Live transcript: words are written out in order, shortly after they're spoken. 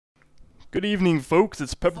Good evening, folks.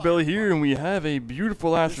 It's PepperBelly here, and we have a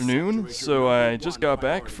beautiful afternoon. So I just got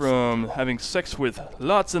back from having sex with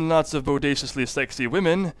lots and lots of bodaciously sexy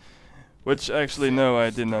women. Which, actually, no,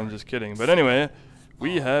 I didn't. I'm just kidding. But anyway,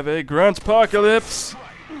 we have a Gruntpocalypse.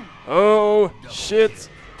 Oh, shit.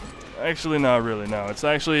 Actually, not really, no. It's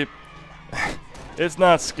actually... it's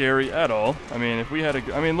not scary at all. I mean, if we had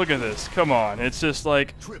a... I mean, look at this. Come on. It's just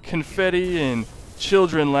like confetti and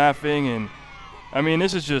children laughing and... I mean,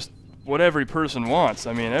 this is just what every person wants.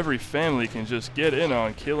 I mean, every family can just get in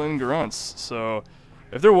on killing grunts. So,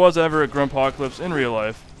 if there was ever a Gruntpocalypse in real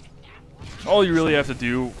life, all you really have to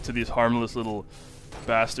do to these harmless little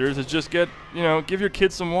bastards is just get, you know, give your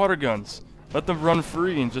kids some water guns. Let them run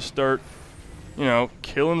free and just start, you know,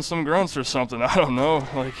 killing some grunts or something. I don't know.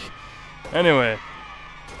 Like, anyway,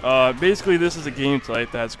 basically this is a game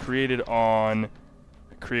type that's created on...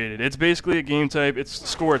 It's basically a game type, it's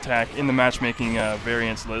score attack in the matchmaking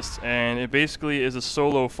variants list, and it basically is a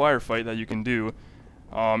solo firefight that you can do.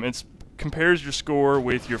 It compares your score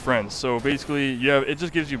with your friends, so basically it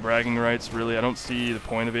just gives you bragging rights, really. I don't see the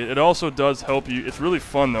point of it. It also does help you. It's really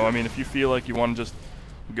fun though. I mean, if you feel like you want to just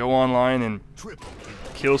go online and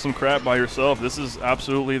kill some crap by yourself, this is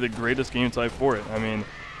absolutely the greatest game type for it. I mean,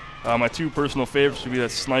 my two personal favorites would be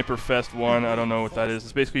that Sniper Fest one. I don't know what that is.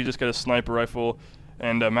 It's basically you just get a sniper rifle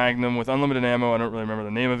and a Magnum with unlimited ammo. I don't really remember the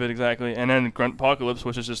name of it exactly. And then Gruntpocalypse,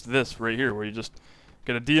 which is just this right here, where you just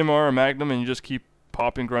get a DMR, a Magnum, and you just keep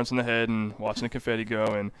popping grunts in the head and watching the confetti go,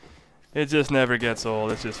 and it just never gets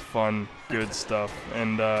old. It's just fun, good stuff,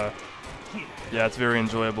 and yeah, it's very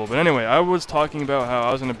enjoyable. But anyway, I was talking about how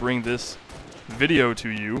I was going to bring this video to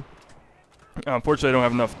you. Unfortunately, I don't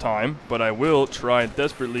have enough time, but I will try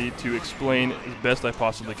desperately to explain as best I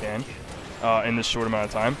possibly can in this short amount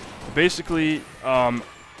of time. Basically,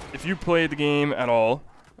 if you played the game at all,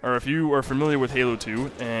 or if you are familiar with Halo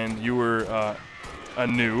 2 and you were a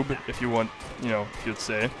noob, if you want, you know, if you'd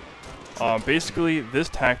say, basically this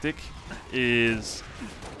tactic is,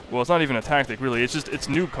 well, it's not even a tactic really. It's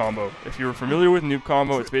noob combo. If you're familiar with noob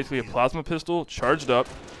combo, it's basically a plasma pistol charged up,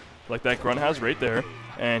 like that grunt has right there,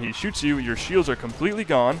 and he shoots you. Your shields are completely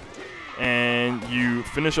gone, and you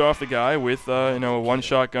finish off the guy with, you know, a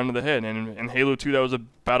one-shot gun to the head. And in Halo 2, that was a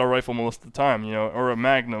battle rifle most of the time, you know, or a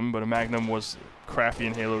Magnum, but a Magnum was crappy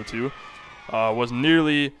in Halo 2. Was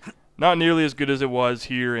not nearly as good as it was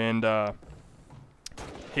here in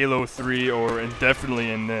Halo 3, or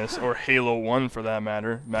definitely in this, or Halo 1 for that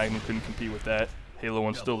matter. Magnum couldn't compete with that. Halo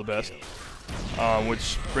 1's still the best.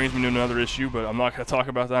 Which brings me to another issue, but I'm not going to talk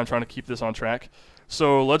about that. I'm trying to keep this on track.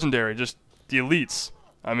 So, Legendary, just the elites.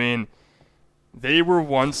 I mean, they were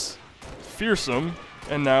once fearsome,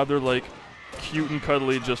 and now they're like cute and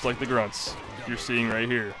cuddly just like the grunts you're seeing right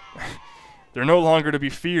here. They're no longer to be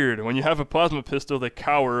feared. When you have a plasma pistol, they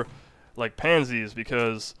cower like pansies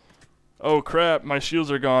because, oh crap, my shields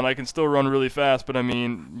are gone. I can still run really fast, but I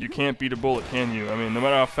mean, you can't beat a bullet, can you? I mean, no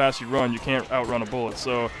matter how fast you run, you can't outrun a bullet.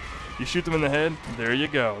 So you shoot them in the head, there you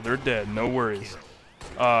go. They're dead, no worries.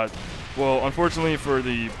 Well, unfortunately for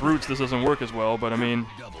the brutes, this doesn't work as well, but I mean,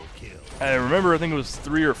 I remember I think it was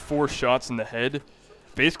 3 or 4 shots in the head.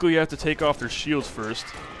 Basically, you have to take off their shields first,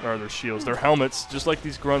 or their helmets, just like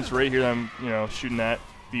these grunts right here that I'm, you know, shooting at.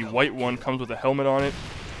 The white one comes with a helmet on it,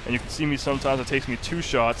 and you can see me sometimes, it takes me 2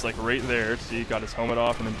 shots, like right there. See, he got his helmet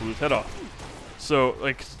off and then blew his head off. So,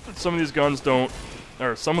 like, some of these guns don't,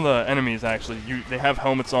 or some of the enemies actually, they have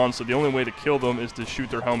helmets on, so the only way to kill them is to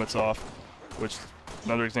shoot their helmets off, which,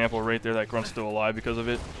 another example right there, that grunt's still alive because of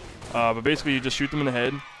it. But basically, you just shoot them in the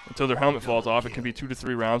head until their helmet falls off. It can be 2 to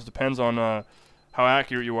 3 rounds, depends on how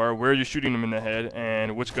accurate you are, where you're shooting them in the head,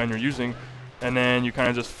 and which gun you're using. And then you kind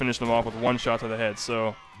of just finish them off with 1 shot to the head.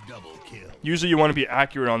 So usually you want to be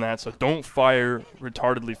accurate on that, so don't fire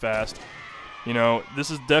retardedly fast. You know, this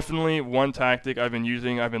is definitely one tactic I've been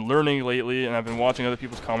using, I've been learning lately, and I've been watching other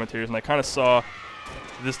people's commentaries, and I kind of saw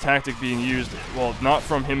this tactic being used, well, not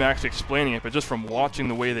from him actually explaining it, but just from watching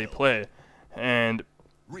the way they play. And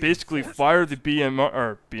basically fire the the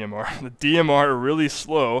DMR really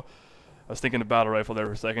slow. I was thinking of battle rifle there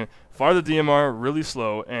for a second. Fire the DMR really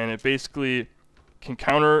slow, and it basically can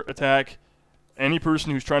counter-attack any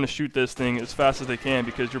person who's trying to shoot this thing as fast as they can,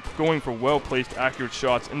 because you're going for well-placed, accurate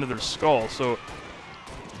shots into their skull. So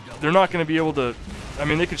they're not going to be able to... I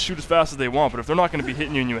mean, they could shoot as fast as they want, but if they're not going to be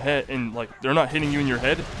hitting you in your head, and like they're not hitting you in your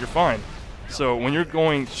head, you're fine. So when you're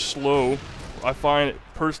going slow, I find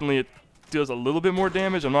personally it does a little bit more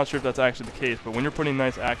damage. I'm not sure if that's actually the case, but when you're putting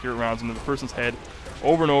nice, accurate rounds into the person's head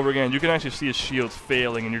over and over again, you can actually see his shields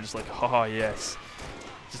failing, and you're just like, haha, yes.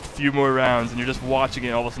 Just a few more rounds, and you're just watching it,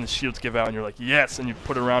 and all of a sudden his shields give out, and you're like, yes, and you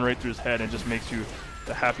put a round right through his head, and it just makes you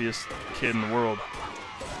the happiest kid in the world.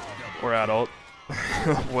 Or adult.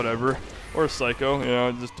 Whatever. Or psycho, you know,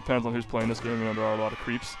 it just depends on who's playing this game. You know, there are a lot of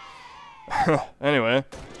creeps. Anyway,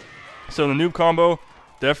 so the noob combo,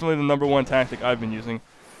 definitely the #1 tactic I've been using.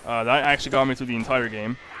 That actually got me through the entire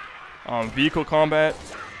game. Vehicle combat,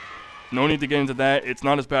 no need to get into that. It's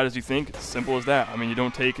not as bad as you think. It's simple as that. I mean, you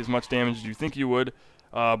don't take as much damage as you think you would.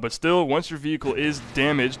 But still, once your vehicle is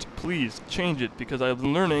damaged, please change it, because I've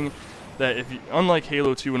been learning that if you, unlike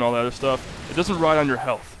Halo 2 and all that other stuff, it doesn't ride on your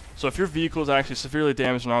health. So if your vehicle is actually severely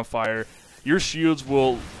damaged and on fire, your shields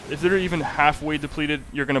will, if they're even halfway depleted,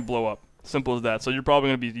 you're going to blow up. Simple as that. So you're probably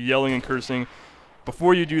going to be yelling and cursing.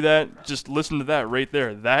 Before you do that, just listen to that right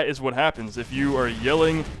there. That is what happens. If you are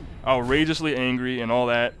yelling, outrageously angry and all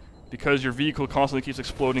that, because your vehicle constantly keeps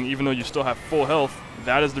exploding even though you still have full health,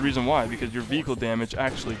 that is the reason why. Because your vehicle damage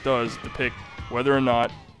actually does depict whether or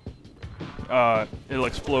not it'll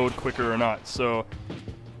explode quicker or not. So,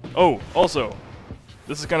 oh, also,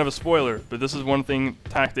 this is kind of a spoiler, but this is one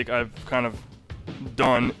tactic I've kind of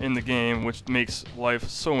done in the game, which makes life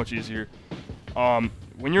so much easier.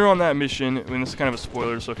 When you're on that mission, I mean, this is kind of a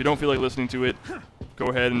spoiler, so if you don't feel like listening to it, go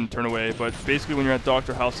ahead and turn away. But basically, when you're at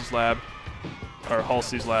Dr. Halsey's lab,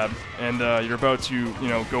 and you're about to, you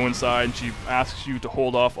know, go inside, and she asks you to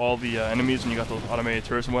hold off all the enemies, and you got those automated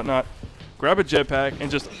turrets and whatnot, grab a jetpack and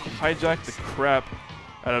just hijack the crap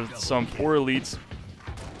out of some poor elite's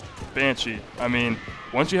Banshee. I mean,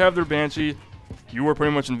 once you have their Banshee, you are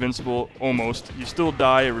pretty much invincible, almost. You still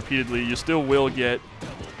die repeatedly. You still will get,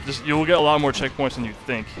 you'll get a lot more checkpoints than you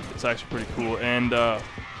think. It's actually pretty cool, and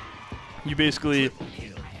you basically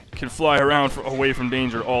can fly around away from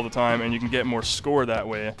danger all the time, and you can get more score that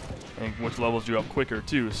way, and which levels you up quicker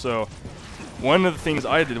too. So one of the things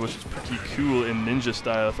I did, which is pretty cool in ninja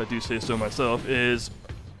style, if I do say so myself, is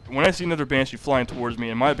when I see another Banshee flying towards me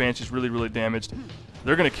and my Banshee's really, really damaged,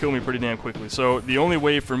 they're going to kill me pretty damn quickly. So the only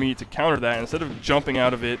way for me to counter that, instead of jumping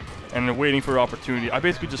out of it and then waiting for an opportunity, I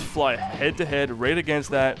basically just fly head to head right against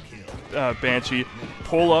that Banshee,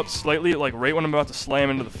 pull up slightly, like right when I'm about to slam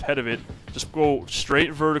into the head of it, just go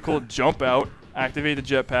straight vertical, jump out, activate the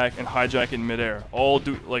jetpack, and hijack it in midair.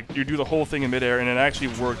 You do the whole thing in midair, and it actually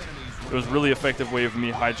worked. It was a really effective way of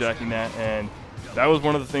me hijacking that, and that was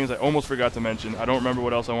one of the things I almost forgot to mention. I don't remember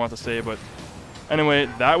what else I want to say, but anyway,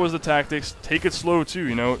 that was the tactics. Take it slow too,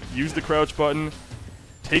 you know. Use the crouch button,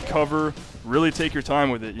 take cover, really take your time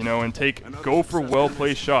with it, you know, and go for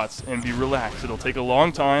well-placed shots and be relaxed. It'll take a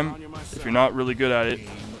long time if you're not really good at it.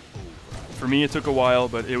 For me, it took a while,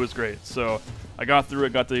 but it was great. So I got through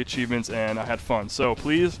it, got the achievements, and I had fun. So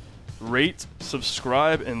please rate,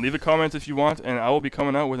 subscribe, and leave a comment if you want, and I will be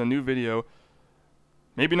coming out with a new video.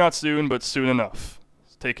 Maybe not soon, but soon enough.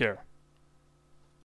 Take care.